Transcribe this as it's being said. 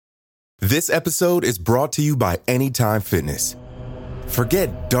This episode is brought to you by Anytime Fitness.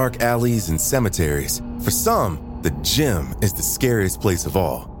 Forget dark alleys and cemeteries. For some, the gym is the scariest place of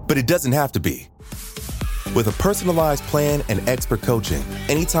all, but it doesn't have to be. With a personalized plan and expert coaching,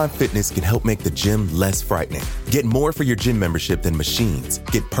 Anytime Fitness can help make the gym less frightening. Get more for your gym membership than machines.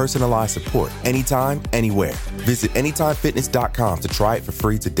 Get personalized support anytime, anywhere. Visit AnytimeFitness.com to try it for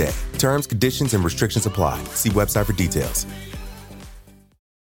free today. Terms, conditions, and restrictions apply. See website for details.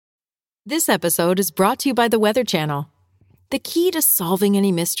 This episode is brought to you by the Weather Channel. The key to solving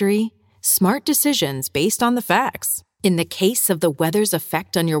any mystery? Smart decisions based on the facts. In the case of the weather's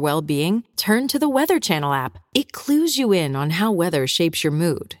effect on your well-being, turn to the Weather Channel app. It clues you in on how weather shapes your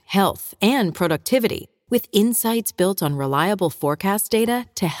mood, health, and productivity, with insights built on reliable forecast data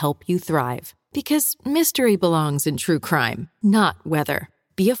to help you thrive. Because mystery belongs in true crime, not weather.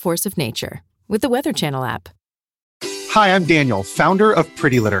 Be a force of nature with the Weather Channel app. Hi, I'm Daniel, founder of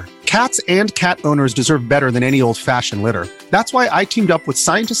Pretty Litter. Cats and cat owners deserve better than any old-fashioned litter. That's why I teamed up with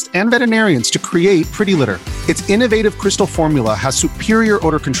scientists and veterinarians to create Pretty Litter. Its innovative crystal formula has superior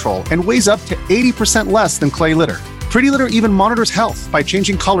odor control and weighs up to 80% less than clay litter. Pretty Litter even monitors health by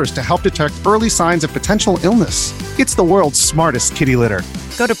changing colors to help detect early signs of potential illness. It's the world's smartest kitty litter.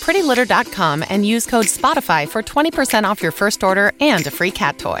 Go to prettylitter.com and use code SPOTIFY for 20% off your first order and a free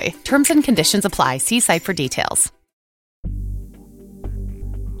cat toy. Terms and conditions apply. See site for details.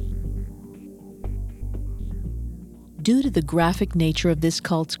 Due to the graphic nature of this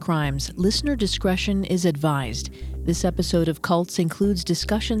cult's crimes, listener discretion is advised. This episode of Cults includes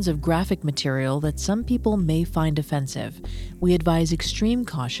discussions of graphic material that some people may find offensive. We advise extreme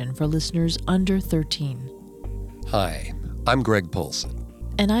caution for listeners under 13. Hi, I'm Greg Polson.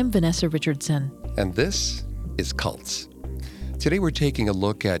 And I'm Vanessa Richardson. And this is Cults. Today we're taking a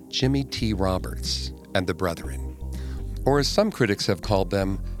look at Jimmie T. Roberts and the Brethren, or as some critics have called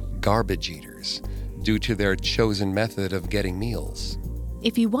them, garbage eaters, due to their chosen method of getting meals.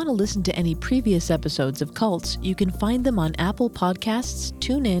 If you want to listen to any previous episodes of Cults, you can find them on Apple Podcasts,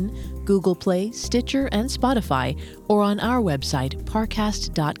 TuneIn, Google Play, Stitcher, and Spotify, or on our website,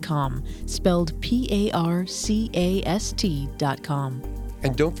 parcast.com, spelled Parcast.com.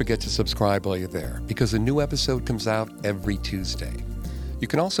 And don't forget to subscribe while you're there, because a new episode comes out every Tuesday. You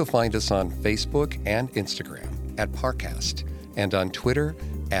can also find us on Facebook and Instagram at Parcast, and on Twitter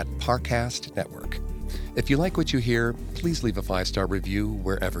at Parcast Network. If you like what you hear, please leave a 5-star review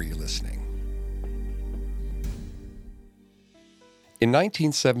wherever you're listening. In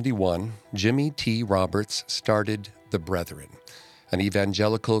 1971, Jimmie T. Roberts started the Brethren, an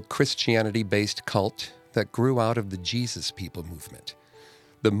evangelical Christianity-based cult that grew out of the Jesus People movement.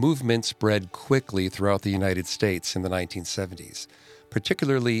 The movement spread quickly throughout the United States in the 1970s,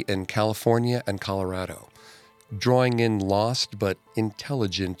 particularly in California and Colorado, drawing in lost but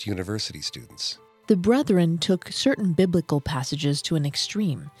intelligent university students. The Brethren took certain biblical passages to an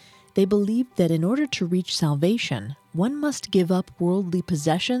extreme. They believed that in order to reach salvation, one must give up worldly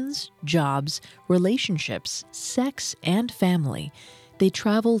possessions, jobs, relationships, sex, and family. They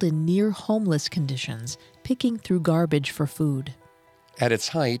traveled in near-homeless conditions, picking through garbage for food. At its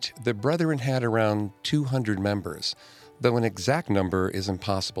height, the Brethren had around 200 members, though an exact number is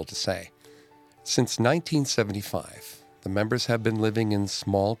impossible to say. Since 1975, the members have been living in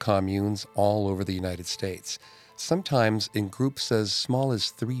small communes all over the United States, sometimes in groups as small as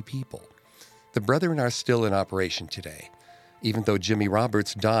 3 people. The Brethren are still in operation today, even though Jimmie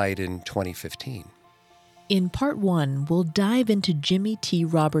Roberts died in 2015. In Part 1, we'll dive into Jimmie T.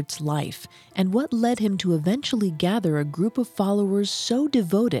 Roberts' life and what led him to eventually gather a group of followers so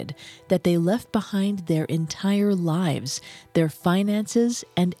devoted that they left behind their entire lives, their finances,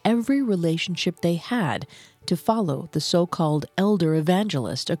 and every relationship they had to follow the so-called elder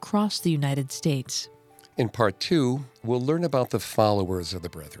evangelist across the United States. In Part 2, we'll learn about the followers of the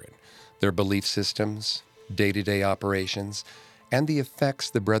Brethren, their belief systems, day-to-day operations, and the effects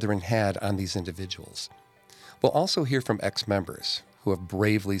the Brethren had on these individuals. We'll also hear from ex-members who have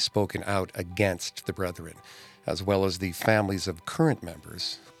bravely spoken out against the Brethren, as well as the families of current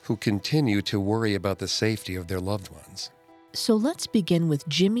members who continue to worry about the safety of their loved ones. So let's begin with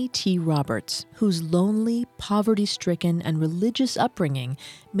Jimmie T. Roberts, whose lonely, poverty-stricken, and religious upbringing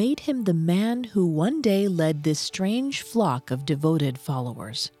made him the man who one day led this strange flock of devoted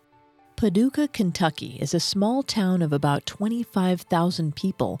followers. Paducah, Kentucky is a small town of about 25,000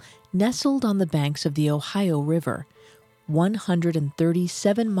 people nestled on the banks of the Ohio River,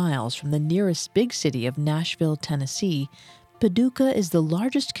 137 miles from the nearest big city of Nashville, Tennessee. Paducah is the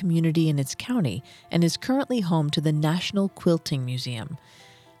largest community in its county and is currently home to the National Quilting Museum.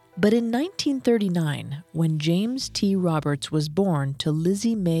 But in 1939, when James T. Roberts was born to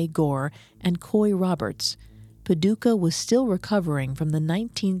Lizzie Mae Gore and Coy Roberts, Paducah was still recovering from the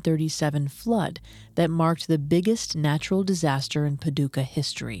 1937 flood that marked the biggest natural disaster in Paducah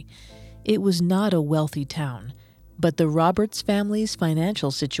history. It was not a wealthy town, but the Roberts family's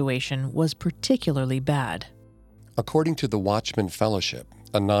financial situation was particularly bad. According to the Watchman Fellowship,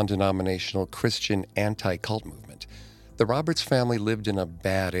 a non-denominational Christian anti-cult movement, the Roberts family lived in a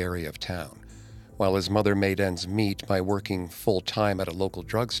bad area of town. While his mother made ends meet by working full-time at a local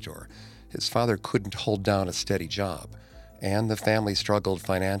drugstore, his father couldn't hold down a steady job, and the family struggled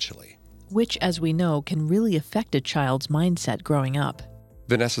financially. Which, as we know, can really affect a child's mindset growing up.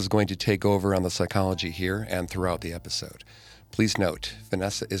 Vanessa's going to take over on the psychology here and throughout the episode. Please note,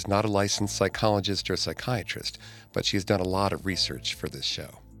 Vanessa is not a licensed psychologist or psychiatrist, but she has done a lot of research for this show.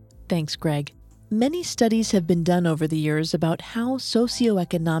 Thanks, Greg. Many studies have been done over the years about how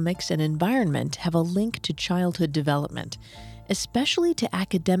socioeconomics and environment have a link to childhood development, especially to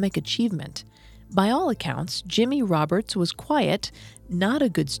academic achievement. By all accounts, Jimmie Roberts was quiet, not a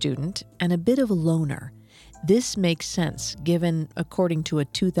good student, and a bit of a loner. This makes sense, given, according to a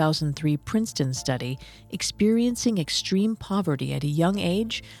 2003 Princeton study, experiencing extreme poverty at a young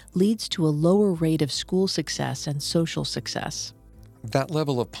age leads to a lower rate of school success and social success. That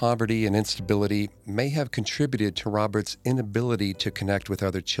level of poverty and instability may have contributed to Roberts' inability to connect with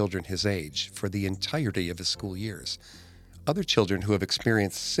other children his age for the entirety of his school years. Other children who have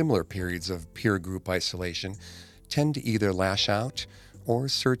experienced similar periods of peer group isolation tend to either lash out or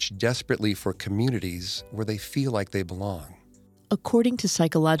search desperately for communities where they feel like they belong. According to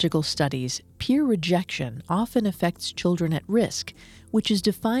psychological studies, peer rejection often affects children at risk, which is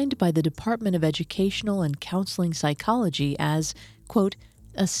defined by the Department of Educational and Counseling Psychology as, quote,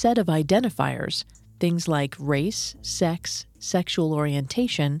 a set of identifiers, things like race, sex, sexual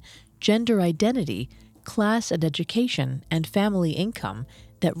orientation, gender identity, class and education, and family income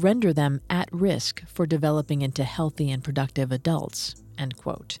that render them at risk for developing into healthy and productive adults, end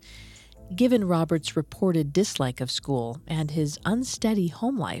quote. Given Roberts' reported dislike of school and his unsteady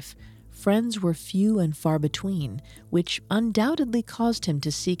home life, friends were few and far between, which undoubtedly caused him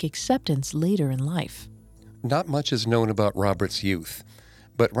to seek acceptance later in life. Not much is known about Roberts' youth,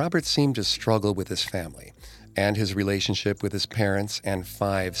 but Roberts seemed to struggle with his family and his relationship with his parents and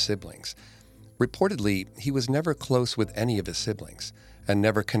 5 siblings. Reportedly, he was never close with any of his siblings and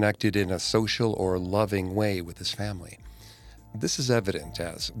never connected in a social or loving way with his family. This is evident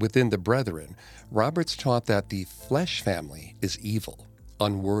as, within the Brethren, Roberts taught that the flesh family is evil,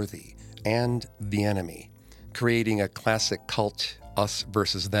 unworthy, and the enemy, creating a classic cult us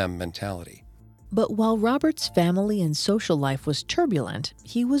versus them mentality. But while Roberts' family and social life was turbulent,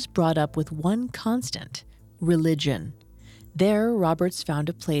 he was brought up with one constant: religion. There, Roberts found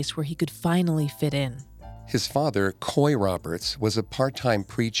a place where he could finally fit in. His father, Coy Roberts, was a part-time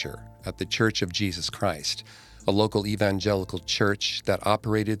preacher at the Church of Jesus Christ, a local evangelical church that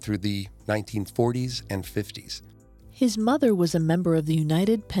operated through the 1940s and 50s. His mother was a member of the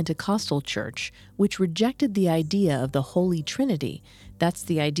United Pentecostal Church, which rejected the idea of the Holy Trinity. That's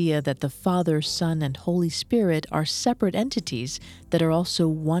the idea that the Father, Son, and Holy Spirit are separate entities that are also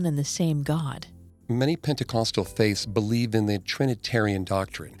one and the same God. Many Pentecostal faiths believe in the Trinitarian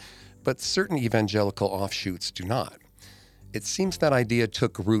doctrine, but certain evangelical offshoots do not. It seems that idea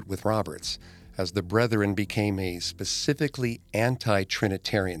took root with Roberts, as the Brethren became a specifically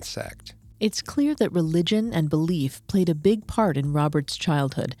anti-Trinitarian sect. It's clear that religion and belief played a big part in Roberts'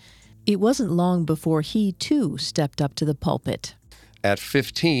 childhood. It wasn't long before he, too, stepped up to the pulpit. At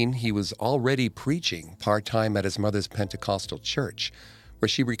 15, he was already preaching part-time at his mother's Pentecostal church, where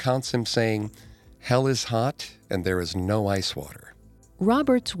she recounts him saying, "Hell is hot, and there is no ice water."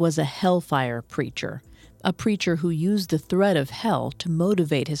 Roberts was a hellfire preacher, a preacher who used the threat of hell to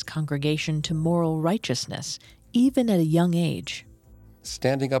motivate his congregation to moral righteousness, even at a young age.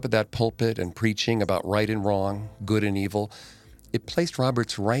 Standing up at that pulpit and preaching about right and wrong, good and evil, it placed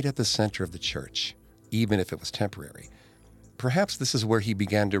Roberts right at the center of the church, even if it was temporary. Perhaps this is where he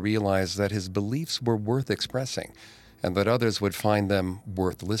began to realize that his beliefs were worth expressing, and that others would find them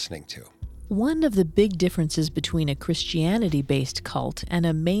worth listening to. One of the big differences between a Christianity-based cult and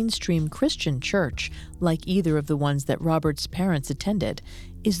a mainstream Christian church, like either of the ones that Roberts' parents attended,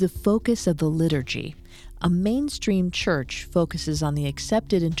 is the focus of the liturgy. A mainstream church focuses on the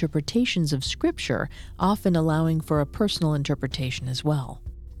accepted interpretations of Scripture, often allowing for a personal interpretation as well.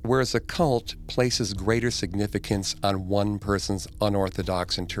 Whereas a cult places greater significance on one person's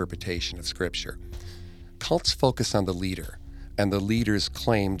unorthodox interpretation of Scripture. Cults focus on the leader, and the leader's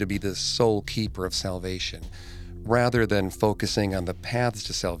claim to be the sole keeper of salvation, rather than focusing on the paths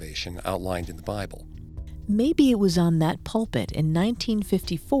to salvation outlined in the Bible. Maybe it was on that pulpit in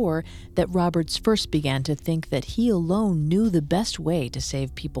 1954 that Roberts first began to think that he alone knew the best way to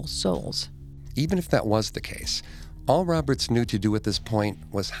save people's souls. Even if that was the case, all Roberts knew to do at this point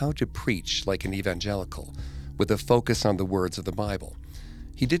was how to preach like an evangelical, with a focus on the words of the Bible.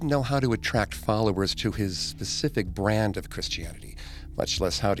 He didn't know how to attract followers to his specific brand of Christianity, much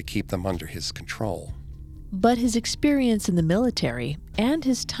less how to keep them under his control. But his experience in the military and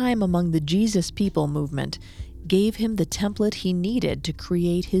his time among the Jesus People movement gave him the template he needed to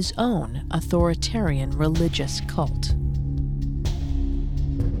create his own authoritarian religious cult.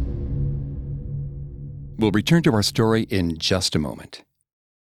 We'll return to our story in just a moment.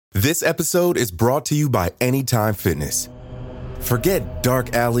 This episode is brought to you by Anytime Fitness. Forget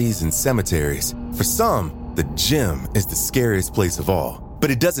dark alleys and cemeteries. For some, the gym is the scariest place of all,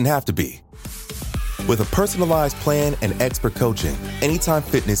 but it doesn't have to be. With a personalized plan and expert coaching, Anytime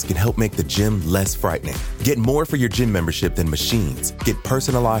Fitness can help make the gym less frightening. Get more for your gym membership than machines. Get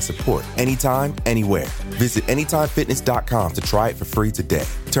personalized support anytime, anywhere. Visit AnytimeFitness.com to try it for free today.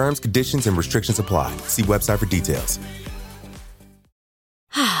 Terms, conditions, and restrictions apply. See website for details.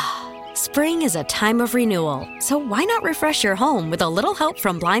 Spring is a time of renewal, so why not refresh your home with a little help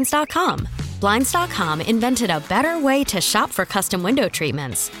from Blinds.com? Blinds.com invented a better way to shop for custom window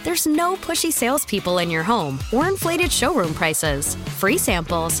treatments. There's no pushy salespeople in your home or inflated showroom prices. Free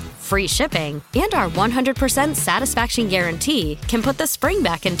samples, free shipping, and our 100% satisfaction guarantee can put the spring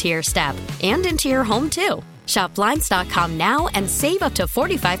back into your step and into your home, too. Shop Blinds.com now and save up to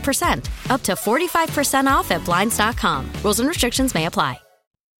 45%. Up to 45% off at Blinds.com. Rules and restrictions may apply.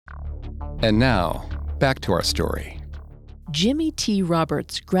 And now, back to our story. Jimmie T.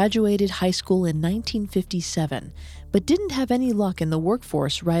 Roberts graduated high school in 1957, but didn't have any luck in the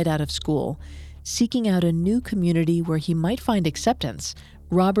workforce right out of school. Seeking out a new community where he might find acceptance,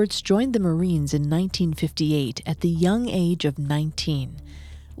 Roberts joined the Marines in 1958 at the young age of 19.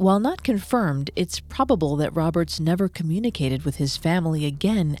 While not confirmed, it's probable that Roberts never communicated with his family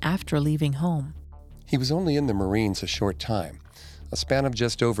again after leaving home. He was only in the Marines a short time, a span of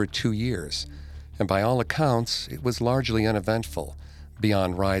just over 2 years. And by all accounts, it was largely uneventful,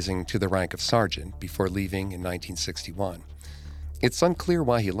 beyond rising to the rank of sergeant before leaving in 1961. It's unclear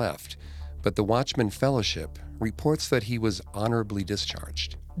why he left, but the Watchman Fellowship reports that he was honorably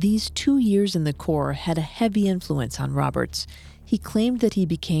discharged. These 2 years in the Corps had a heavy influence on Roberts. He claimed that he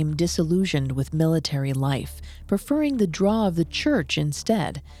became disillusioned with military life, preferring the draw of the church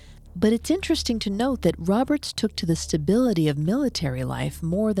instead. But it's interesting to note that Roberts took to the stability of military life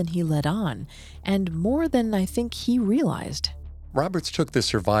more than he let on, and more than I think he realized. Roberts took the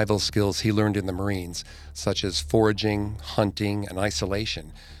survival skills he learned in the Marines, such as foraging, hunting, and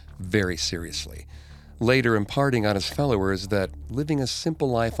isolation, very seriously, later imparting on his followers that living a simple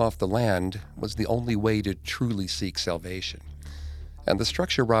life off the land was the only way to truly seek salvation. And the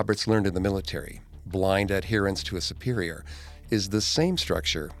structure Roberts learned in the military, blind adherence to a superior, is the same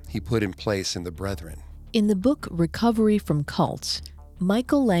structure he put in place in the Brethren. In the book Recovery from Cults,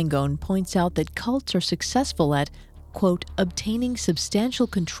 Michael Langone points out that cults are successful at, quote, obtaining substantial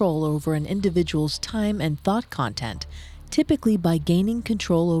control over an individual's time and thought content, typically by gaining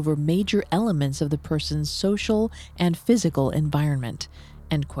control over major elements of the person's social and physical environment,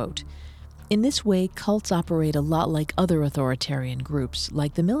 end quote. In this way, cults operate a lot like other authoritarian groups,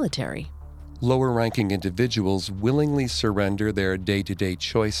 like the military. Lower-ranking individuals willingly surrender their day-to-day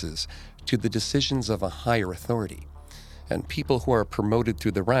choices to the decisions of a higher authority. And people who are promoted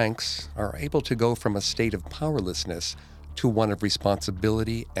through the ranks are able to go from a state of powerlessness to one of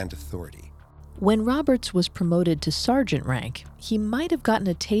responsibility and authority. When Roberts was promoted to sergeant rank, he might have gotten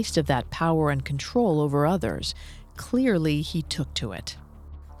a taste of that power and control over others. Clearly, he took to it.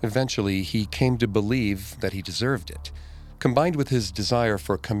 Eventually, he came to believe that he deserved it. Combined with his desire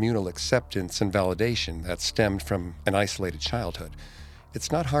for communal acceptance and validation that stemmed from an isolated childhood,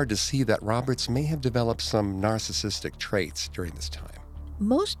 it's not hard to see that Roberts may have developed some narcissistic traits during this time.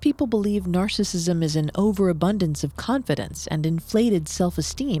 Most people believe narcissism is an overabundance of confidence and inflated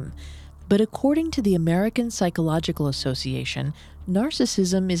self-esteem, but according to the American Psychological Association,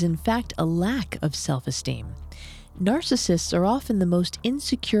 narcissism is in fact a lack of self-esteem. Narcissists are often the most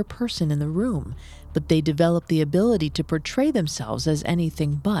insecure person in the room, but they develop the ability to portray themselves as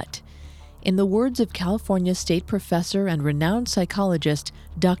anything but. In the words of California State professor and renowned psychologist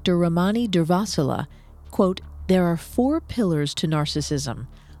Dr. Ramani Durvasula, quote, there are 4 pillars to narcissism: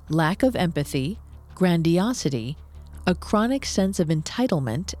 lack of empathy, grandiosity, a chronic sense of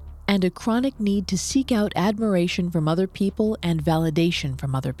entitlement, and a chronic need to seek out admiration from other people and validation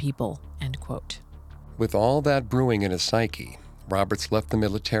from other people, end quote. With all that brewing in his psyche, Roberts left the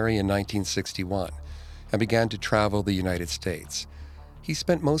military in 1961 and began to travel the United States. He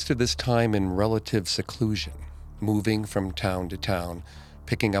spent most of this time in relative seclusion, moving from town to town,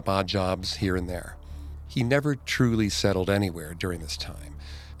 picking up odd jobs here and there. He never truly settled anywhere during this time,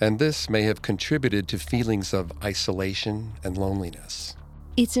 and this may have contributed to feelings of isolation and loneliness.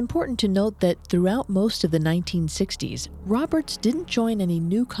 It's important to note that throughout most of the 1960s, Roberts didn't join any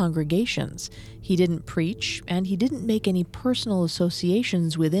new congregations. He didn't preach, and he didn't make any personal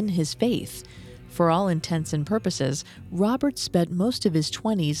associations within his faith. For all intents and purposes, Roberts spent most of his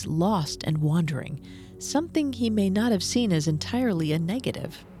 20s lost and wandering, something he may not have seen as entirely a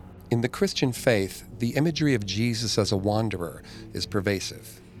negative. In the Christian faith, the imagery of Jesus as a wanderer is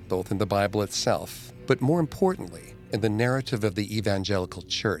pervasive, both in the Bible itself, but more importantly, in the narrative of the evangelical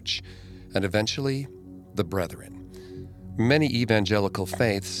church, and eventually, the Brethren. Many evangelical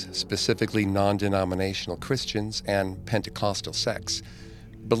faiths, specifically non-denominational Christians and Pentecostal sects,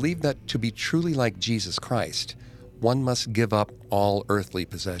 believe that to be truly like Jesus Christ, one must give up all earthly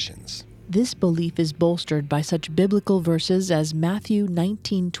possessions. This belief is bolstered by such biblical verses as Matthew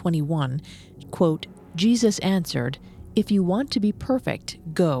 19:21, quote, "Jesus answered, 'If you want to be perfect,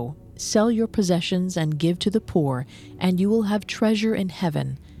 go, sell your possessions and give to the poor, and you will have treasure in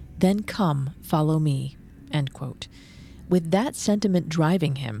heaven. Then come, follow me,'" end quote. With that sentiment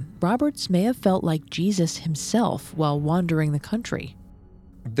driving him, Roberts may have felt like Jesus himself while wandering the country.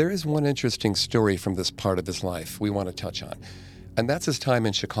 There is one interesting story from this part of his life we want to touch on, and that's his time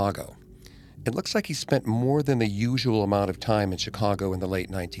in Chicago. It looks like he spent more than the usual amount of time in Chicago in the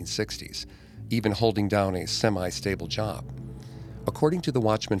late 1960s, even holding down a semi-stable job. According to the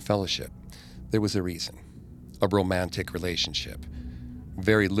Watchman Fellowship, there was a reason: a romantic relationship.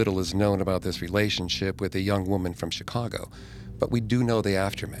 Very little is known about this relationship with a young woman from Chicago, but we do know the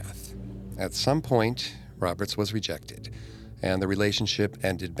aftermath. At some point, Roberts was rejected, and the relationship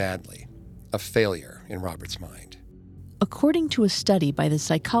ended badly, a failure in Roberts' mind. According to a study by the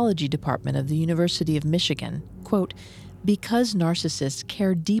psychology department of the University of Michigan, quote, "Because narcissists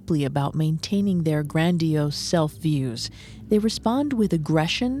care deeply about maintaining their grandiose self-views, they respond with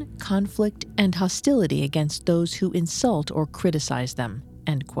aggression, conflict, and hostility against those who insult or criticize them,"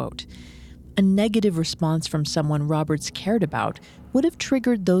 end quote. A negative response from someone Roberts cared about would have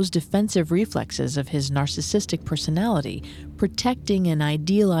triggered those defensive reflexes of his narcissistic personality, protecting an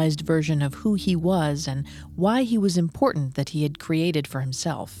idealized version of who he was and why he was important that he had created for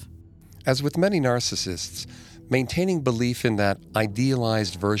himself. As with many narcissists, maintaining belief in that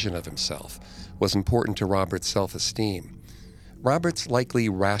idealized version of himself was important to Roberts' self-esteem. Roberts likely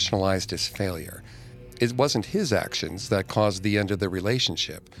rationalized his failure. It wasn't his actions that caused the end of the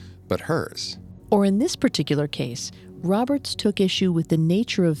relationship, but hers. Or in this particular case, Roberts took issue with the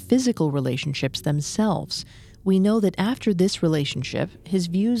nature of physical relationships themselves. We know that after this relationship, his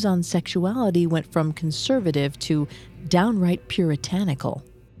views on sexuality went from conservative to downright puritanical.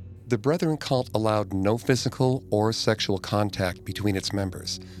 The Brethren cult allowed no physical or sexual contact between its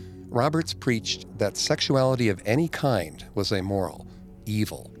members. Roberts preached that sexuality of any kind was immoral,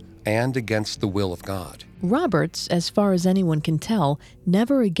 evil, and against the will of God. Roberts, as far as anyone can tell,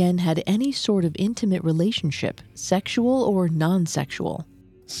 never again had any sort of intimate relationship, sexual or non-sexual.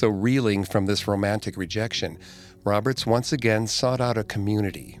 So reeling from this romantic rejection, Roberts once again sought out a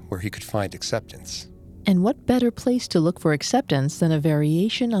community where he could find acceptance. And what better place to look for acceptance than a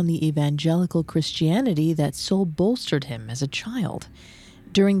variation on the evangelical Christianity that so bolstered him as a child?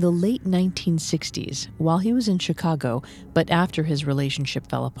 During the late 1960s, while he was in Chicago, but after his relationship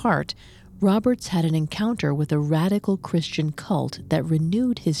fell apart, Roberts had an encounter with a radical Christian cult that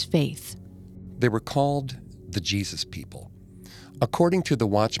renewed his faith. They were called the Jesus People. According to the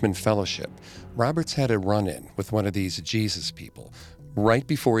Watchman Fellowship, Roberts had a run-in with one of these Jesus People right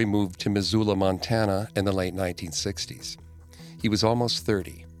before he moved to Missoula, Montana in the late 1960s. He was almost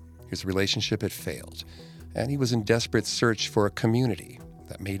 30. His relationship had failed, and he was in desperate search for a community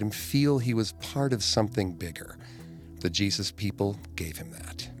that made him feel he was part of something bigger. The Jesus People gave him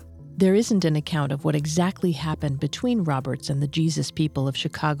that. There isn't an account of what exactly happened between Roberts and the Jesus People of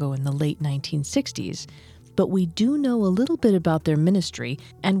Chicago in the late 1960s, but we do know a little bit about their ministry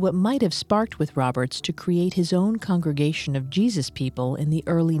and what might have sparked with Roberts to create his own congregation of Jesus People in the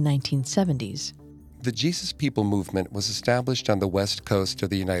early 1970s. The Jesus People movement was established on the west coast of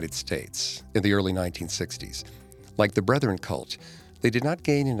the United States in the early 1960s. Like the Brethren cult, they did not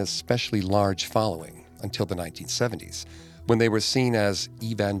gain an especially large following until the 1970s, when they were seen as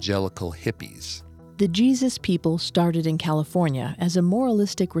evangelical hippies. The Jesus People started in California as a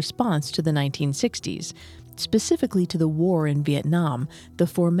moralistic response to the 1960s, specifically to the war in Vietnam, the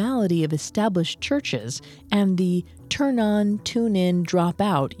formality of established churches, and the turn on, tune in, drop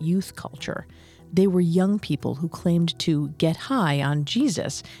out youth culture. They were young people who claimed to get high on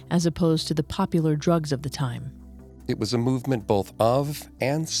Jesus as opposed to the popular drugs of the time. It was a movement both of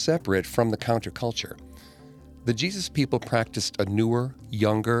and separate from the counterculture. The Jesus People practiced a newer,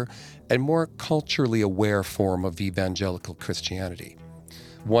 younger, and more culturally aware form of evangelical Christianity,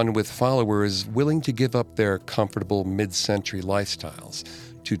 one with followers willing to give up their comfortable mid-century lifestyles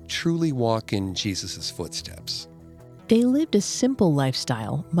to truly walk in Jesus' footsteps. They lived a simple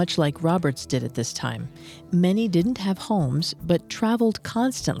lifestyle, much like Roberts did at this time. Many didn't have homes, but traveled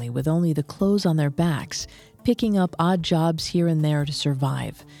constantly with only the clothes on their backs, picking up odd jobs here and there to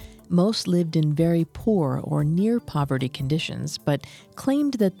survive. Most lived in very poor or near-poverty conditions, but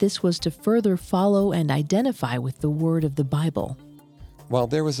claimed that this was to further follow and identify with the word of the Bible. While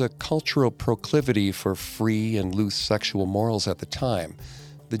there was a cultural proclivity for free and loose sexual morals at the time,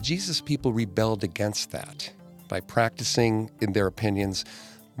 the Jesus People rebelled against that by practicing, in their opinions,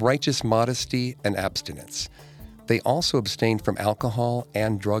 righteous modesty and abstinence. They also abstained from alcohol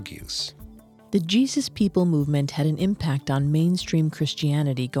and drug use. The Jesus People movement had an impact on mainstream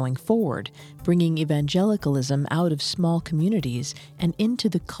Christianity going forward, bringing evangelicalism out of small communities and into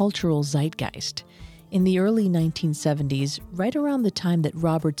the cultural zeitgeist. In the early 1970s, right around the time that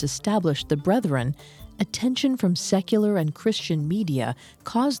Roberts established the Brethren, attention from secular and Christian media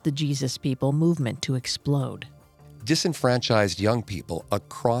caused the Jesus People movement to explode. Disenfranchised young people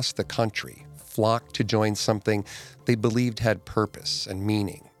across the country flocked to join something they believed had purpose and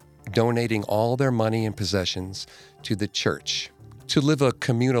meaning, donating all their money and possessions to the church to live a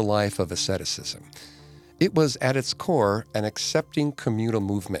communal life of asceticism. It was at its core an accepting communal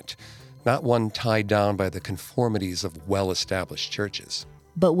movement, not one tied down by the conformities of well-established churches.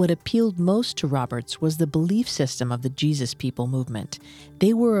 But what appealed most to Roberts was the belief system of the Jesus People movement.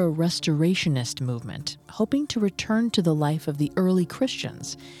 They were a restorationist movement, hoping to return to the life of the early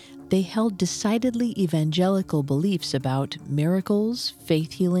Christians. They held decidedly evangelical beliefs about miracles,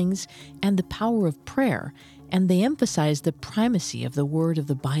 faith healings, and the power of prayer, and they emphasized the primacy of the word of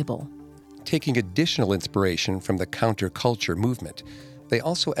the Bible. Taking additional inspiration from the counterculture movement, they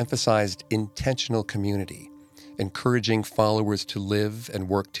also emphasized intentional community, encouraging followers to live and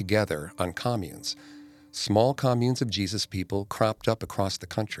work together on communes. Small communes of Jesus People cropped up across the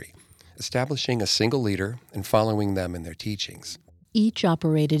country, establishing a single leader and following them in their teachings. Each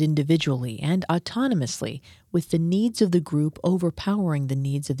operated individually and autonomously, with the needs of the group overpowering the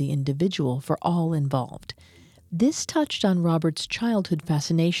needs of the individual for all involved. This touched on Robert's childhood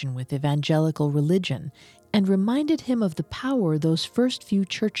fascination with evangelical religion and reminded him of the power those first few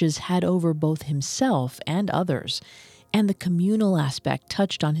churches had over both himself and others, and the communal aspect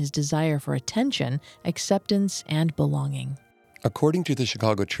touched on his desire for attention, acceptance, and belonging. According to the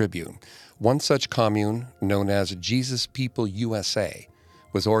Chicago Tribune, one such commune, known as Jesus People USA,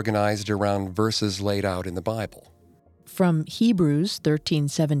 was organized around verses laid out in the Bible. From Hebrews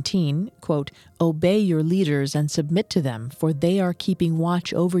 13:17, quote, "Obey your leaders and submit to them, for they are keeping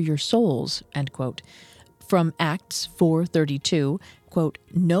watch over your souls," end quote. From Acts 4:32, quote,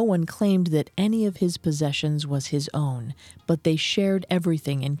 "No one claimed that any of his possessions was his own, but they shared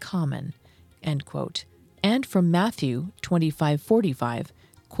everything in common," end quote. And from Matthew 25:45,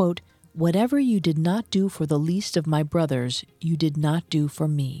 quote, "Whatever you did not do for the least of my brothers, you did not do for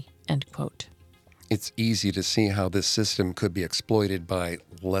me," end quote. It's easy to see how this system could be exploited by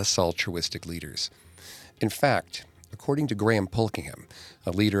less altruistic leaders. In fact, according to Graham Polkingham,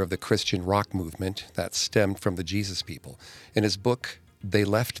 a leader of the Christian rock movement that stemmed from the Jesus People, in his book, They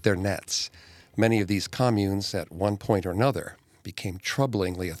Left Their Nets, many of these communes, at one point or another, became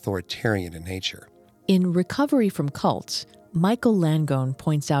troublingly authoritarian in nature. In Recovery from Cults, Michael Langone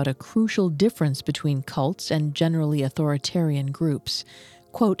points out a crucial difference between cults and generally authoritarian groups.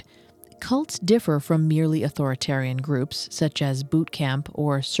 Quote, "Cults differ from merely authoritarian groups, such as boot camp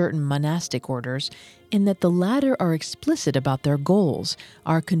or certain monastic orders, in that the latter are explicit about their goals,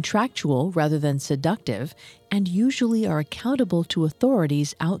 are contractual rather than seductive, and usually are accountable to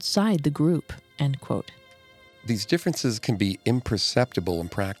authorities outside the group," end quote. These differences can be imperceptible in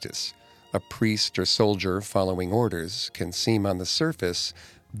practice. A priest or soldier following orders can seem on the surface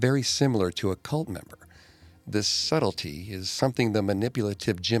very similar to a cult member. This subtlety is something the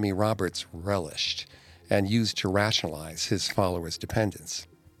manipulative Jimmy Roberts relished and used to rationalize his followers' dependence.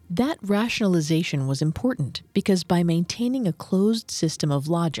 That rationalization was important because by maintaining a closed system of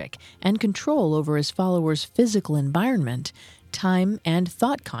logic and control over his followers' physical environment, time, and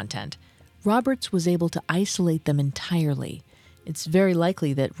thought content, Roberts was able to isolate them entirely. It's very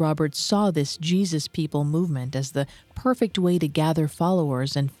likely that Roberts saw this Jesus People movement as the perfect way to gather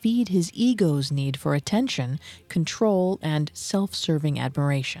followers and feed his ego's need for attention, control, and self-serving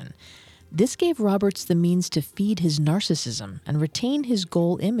admiration. This gave Roberts the means to feed his narcissism and retain his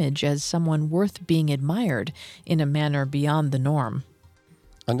goal image as someone worth being admired in a manner beyond the norm.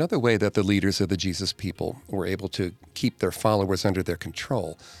 Another way that the leaders of the Jesus People were able to keep their followers under their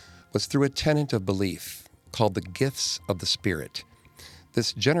control was through a tenet of belief called the gifts of the Spirit.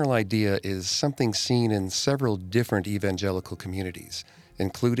 This general idea is something seen in several different evangelical communities,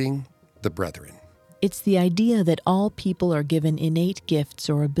 including the Brethren. It's the idea that all people are given innate gifts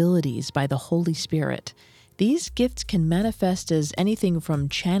or abilities by the Holy Spirit. These gifts can manifest as anything from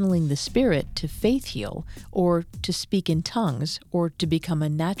channeling the Spirit to faith heal, or to speak in tongues, or to become a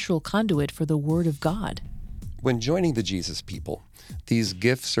natural conduit for the Word of God. When joining the Jesus People, these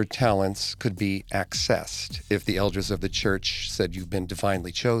gifts or talents could be accessed if the elders of the church said you've been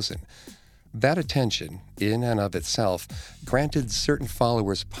divinely chosen. That attention, in and of itself, granted certain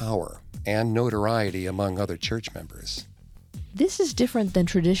followers power and notoriety among other church members. This is different than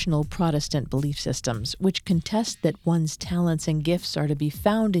traditional Protestant belief systems, which contest that one's talents and gifts are to be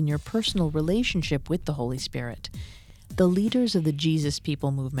found in your personal relationship with the Holy Spirit. The leaders of the Jesus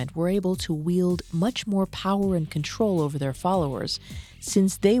People movement were able to wield much more power and control over their followers,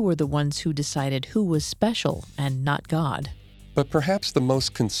 since they were the ones who decided who was special and not God. But perhaps the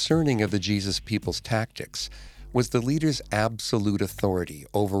most concerning of the Jesus People's tactics was the leaders' absolute authority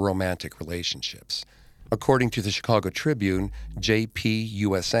over romantic relationships. According to the Chicago Tribune,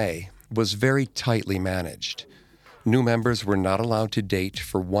 JPUSA was very tightly managed. New members were not allowed to date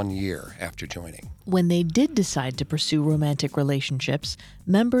for 1 year after joining. When they did decide to pursue romantic relationships,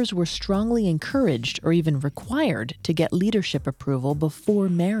 members were strongly encouraged or even required to get leadership approval before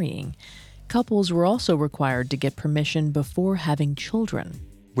marrying. Couples were also required to get permission before having children.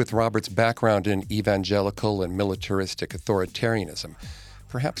 With Roberts' background in evangelical and militaristic authoritarianism,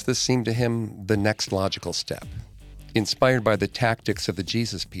 perhaps this seemed to him the next logical step. Inspired by the tactics of the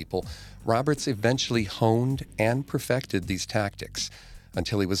Jesus People, Roberts eventually honed and perfected these tactics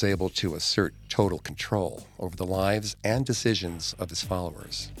until he was able to assert total control over the lives and decisions of his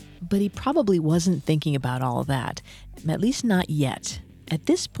followers. But he probably wasn't thinking about all of that, at least not yet. At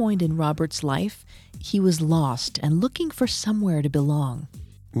this point in Roberts' life, he was lost and looking for somewhere to belong.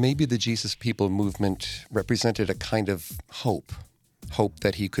 Maybe the Jesus People movement represented a kind of hope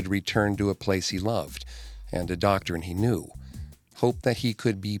that he could return to a place he loved and a doctrine he knew, hope that he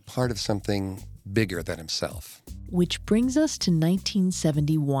could be part of something bigger than himself. Which brings us to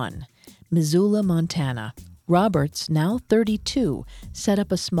 1971, Missoula, Montana. Roberts, now 32, set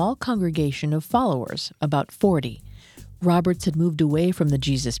up a small congregation of followers, about 40. Roberts had moved away from the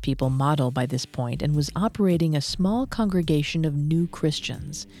Jesus People model by this point and was operating a small congregation of new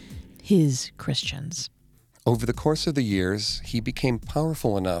Christians, his Christians. Over the course of the years, he became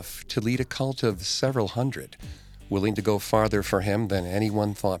powerful enough to lead a cult of several hundred, willing to go farther for him than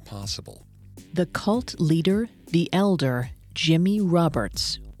anyone thought possible. The cult leader, the elder, Jimmie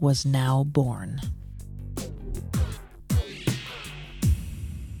Roberts, was now born.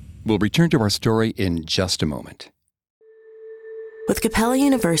 We'll return to our story in just a moment. With Capella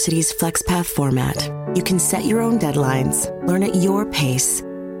University's FlexPath format, you can set your own deadlines, learn at your pace,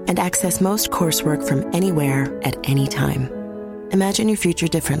 and access most coursework from anywhere at any time. Imagine your future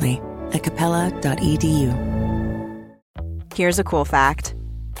differently at capella.edu. Here's a cool fact.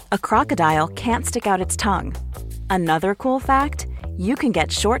 A crocodile can't stick out its tongue. Another cool fact, you can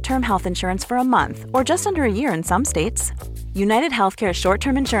get short-term health insurance for a month or just under a year in some states. United Healthcare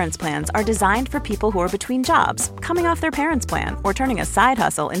short-term insurance plans are designed for people who are between jobs, coming off their parents' plan, or turning a side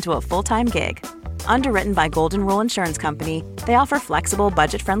hustle into a full-time gig. Underwritten by Golden Rule Insurance Company, they offer flexible,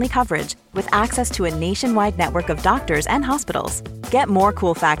 budget-friendly coverage with access to a nationwide network of doctors and hospitals. Get more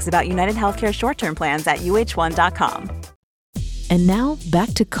cool facts about United Healthcare short-term plans at uh1.com. And now, back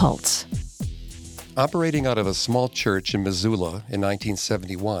to cults. Operating out of a small church in Missoula in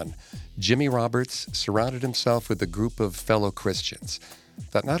 1971, Jimmie Roberts surrounded himself with a group of fellow Christians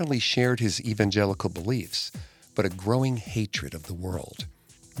that not only shared his evangelical beliefs, but a growing hatred of the world.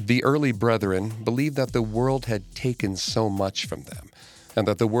 The early brethren believed that the world had taken so much from them, and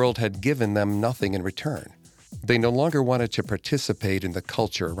that the world had given them nothing in return. They no longer wanted to participate in the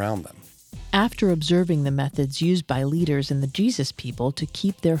culture around them. After observing the methods used by leaders in the Jesus People to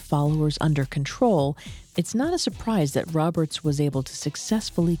keep their followers under control, it's not a surprise that Roberts was able to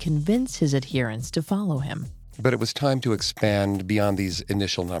successfully convince his adherents to follow him. But it was time to expand beyond these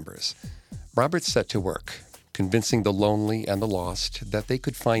initial numbers. Roberts set to work convincing the lonely and the lost that they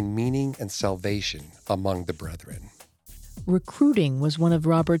could find meaning and salvation among the brethren. Recruiting was one of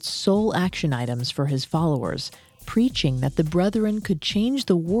Roberts' sole action items for his followers, preaching that the brethren could change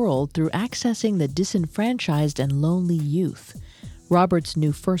the world through accessing the disenfranchised and lonely youth. Roberts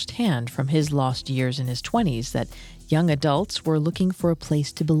knew firsthand from his lost years in his 20s that young adults were looking for a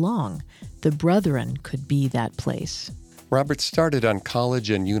place to belong. The brethren could be that place. Roberts started on college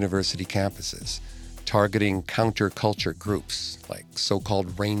and university campuses, targeting counterculture groups like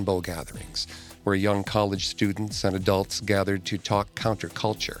so-called rainbow gatherings, where young college students and adults gathered to talk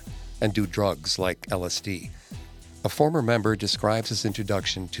counterculture and do drugs like LSD. A former member describes his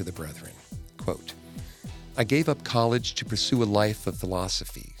introduction to the brethren, quote, "I gave up college to pursue a life of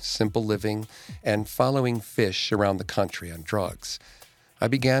philosophy, simple living, and following fish around the country on drugs. I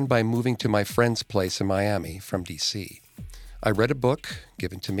began by moving to my friend's place in Miami from D.C. I read a book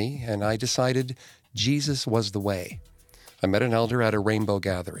given to me, and I decided Jesus was the way. I met an elder at a rainbow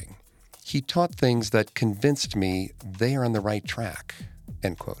gathering. He taught things that convinced me they are on the right track,"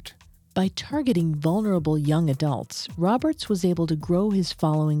 end quote. By targeting vulnerable young adults, Roberts was able to grow his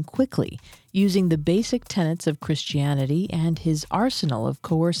following quickly, using the basic tenets of Christianity and his arsenal of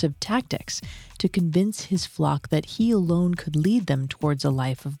coercive tactics to convince his flock that he alone could lead them towards a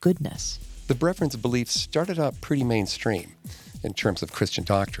life of goodness. The Brethren's beliefs started out pretty mainstream in terms of Christian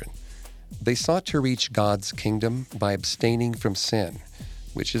doctrine. They sought to reach God's kingdom by abstaining from sin,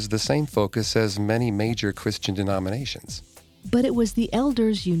 which is the same focus as many major Christian denominations. But it was the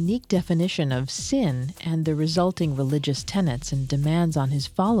elders' unique definition of sin and the resulting religious tenets and demands on his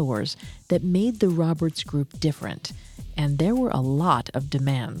followers that made the Roberts group different. And there were a lot of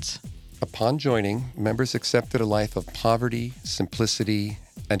demands. Upon joining, members accepted a life of poverty, simplicity,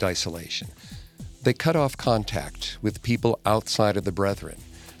 and isolation. They cut off contact with people outside of the Brethren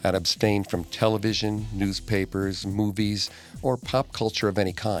and abstained from television, newspapers, movies, or pop culture of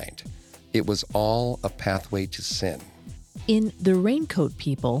any kind. It was all a pathway to sin. In The Raincoat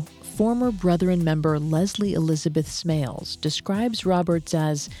People, former Brethren member Leslie Elizabeth Smales describes Roberts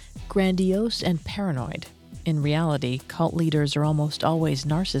as grandiose and paranoid. In reality, cult leaders are almost always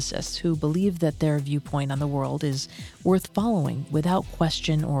narcissists who believe that their viewpoint on the world is worth following without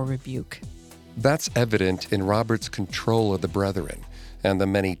question or rebuke. That's evident in Roberts' control of the Brethren and the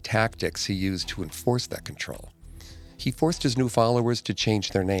many tactics he used to enforce that control. He forced his new followers to change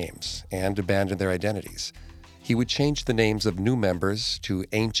their names and abandon their identities. He would change the names of new members to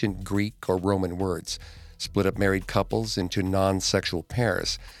ancient Greek or Roman words, split up married couples into non-sexual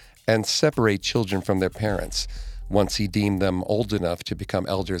pairs, and separate children from their parents once he deemed them old enough to become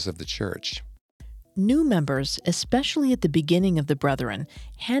elders of the church. New members, especially at the beginning of the Brethren,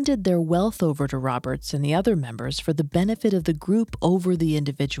 handed their wealth over to Roberts and the other members for the benefit of the group over the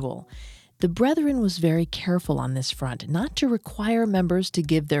individual. The Brethren was very careful on this front, not to require members to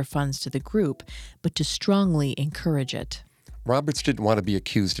give their funds to the group, but to strongly encourage it. Roberts didn't want to be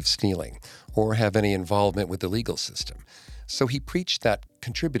accused of stealing or have any involvement with the legal system, so he preached that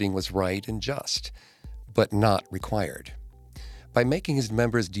contributing was right and just, but not required. By making his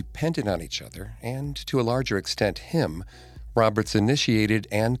members dependent on each other, and to a larger extent him, Roberts initiated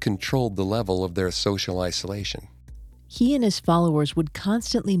and controlled the level of their social isolation. He and his followers would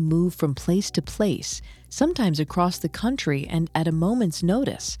constantly move from place to place, sometimes across the country and at a moment's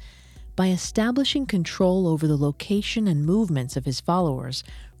notice. By establishing control over the location and movements of his followers,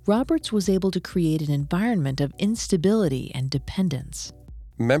 Roberts was able to create an environment of instability and dependence.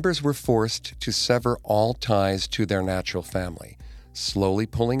 Members were forced to sever all ties to their natural family, slowly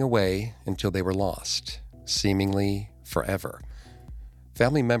pulling away until they were lost, seemingly forever.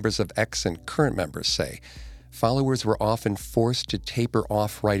 Family members of ex and current members say followers were often forced to taper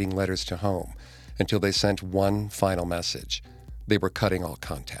off writing letters to home until they sent one final message. They were cutting all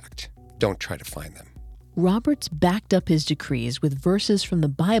contact. Don't try to find them. Roberts backed up his decrees with verses from the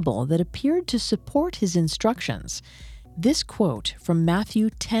Bible that appeared to support his instructions. This quote from Matthew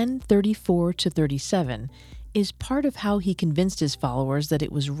 10:34-37 is part of how he convinced his followers that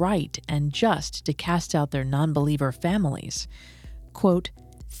it was right and just to cast out their non-believer families. Quote,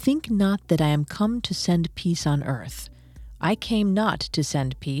 "Think not that I am come to send peace on earth. I came not to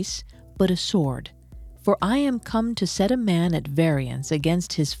send peace, but a sword. For I am come to set a man at variance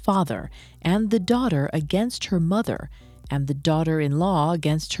against his father, and the daughter against her mother, and the daughter-in-law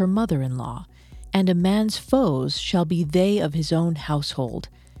against her mother-in-law. And a man's foes shall be they of his own household.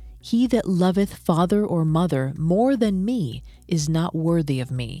 He that loveth father or mother more than me is not worthy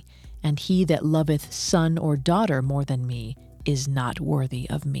of me, and he that loveth son or daughter more than me is not worthy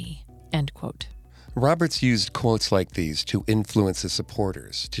of me." End quote. Roberts used quotes like these to influence his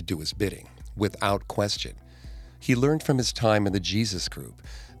supporters to do his bidding, without question. He learned from his time in the Jesus group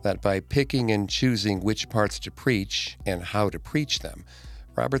that by picking and choosing which parts to preach and how to preach them,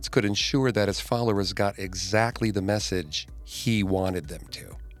 Roberts could ensure that his followers got exactly the message he wanted them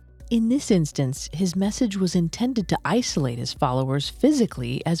to. In this instance, his message was intended to isolate his followers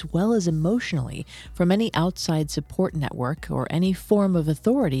physically as well as emotionally from any outside support network or any form of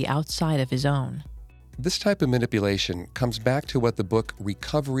authority outside of his own. This type of manipulation comes back to what the book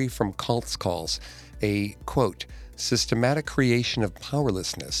Recovery from Cults calls a, quote, systematic creation of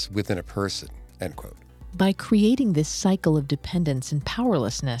powerlessness within a person, end quote. By creating this cycle of dependence and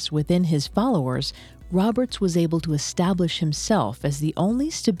powerlessness within his followers, Roberts was able to establish himself as the only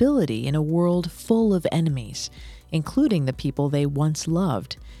stability in a world full of enemies, including the people they once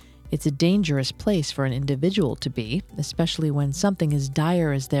loved. It's a dangerous place for an individual to be, especially when something as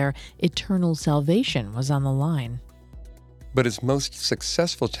dire as their eternal salvation was on the line. But his most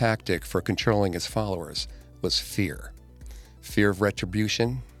successful tactic for controlling his followers was fear. Fear of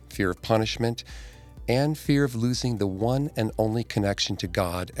retribution, fear of punishment, and fear of losing the one and only connection to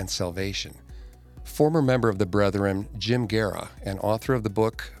God and salvation. Former member of the Brethren, Jim Guerra, and author of the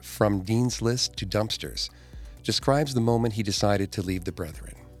book From Dean's List to Dumpsters, describes the moment he decided to leave the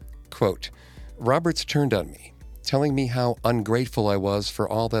Brethren. Quote, Roberts turned on me, telling me how ungrateful I was for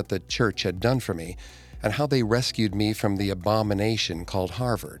all that the church had done for me, and how they rescued me from the abomination called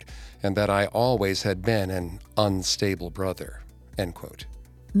Harvard, and that I always had been an unstable brother, end quote.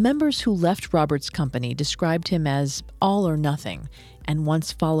 Members who left Roberts' company described him as all or nothing, and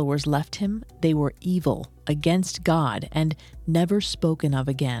once followers left him, they were evil, against God, and never spoken of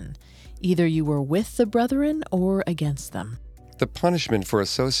again. Either you were with the Brethren or against them. The punishment for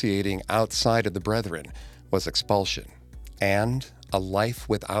associating outside of the Brethren was expulsion and a life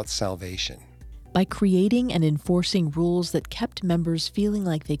without salvation. By creating and enforcing rules that kept members feeling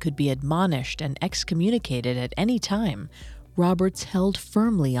like they could be admonished and excommunicated at any time, Roberts held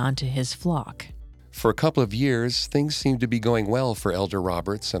firmly onto his flock. For a couple of years, things seemed to be going well for Elder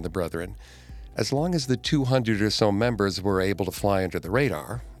Roberts and the Brethren. As long as the 200 or so members were able to fly under the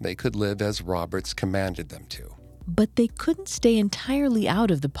radar, they could live as Roberts commanded them to. But they couldn't stay entirely out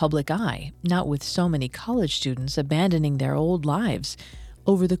of the public eye, not with so many college students abandoning their old lives.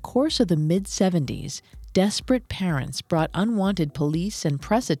 Over the course of the mid-70s, desperate parents brought unwanted police and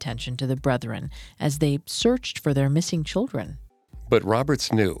press attention to the Brethren as they searched for their missing children. But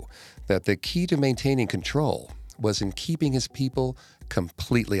Roberts knew that the key to maintaining control was in keeping his people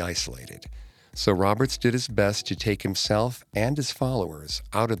completely isolated. So Roberts did his best to take himself and his followers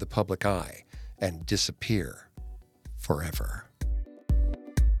out of the public eye and disappear forever.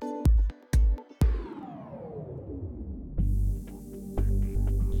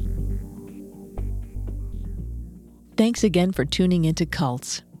 Thanks again for tuning into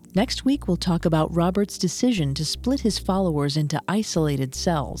Cults. Next week, we'll talk about Roberts' decision to split his followers into isolated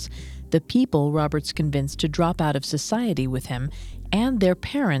cells, the people Roberts convinced to drop out of society with him, and their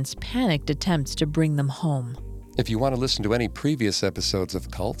parents' panicked attempts to bring them home. If you want to listen to any previous episodes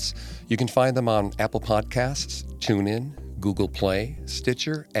of Cults, you can find them on Apple Podcasts, TuneIn, Google Play,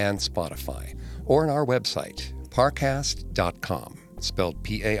 Stitcher, and Spotify, or on our website, parcast.com, spelled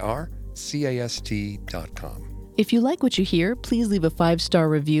Parcast.com. If you like what you hear, please leave a 5-star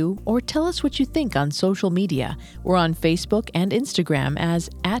review or tell us what you think on social media. We're on Facebook and Instagram as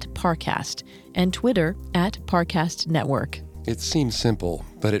 @Parcast and Twitter @Parcast Network. It seems simple,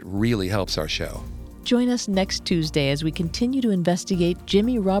 but it really helps our show. Join us next Tuesday as we continue to investigate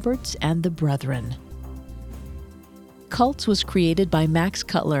Jimmie Roberts and the Brethren. Cults was created by Max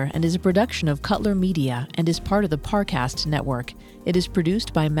Cutler and is a production of Cutler Media and is part of the Parcast Network. It is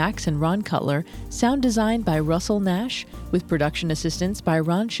produced by Max and Ron Cutler, sound designed by Russell Nash, with production assistance by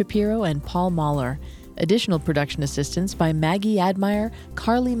Ron Shapiro and Paul Mahler. Additional production assistance by Maggie Admire,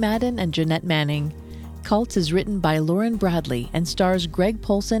 Carly Madden, and Jeanette Manning. Cults is written by Lauren Bradley and stars Greg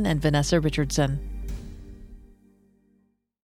Polson and Vanessa Richardson.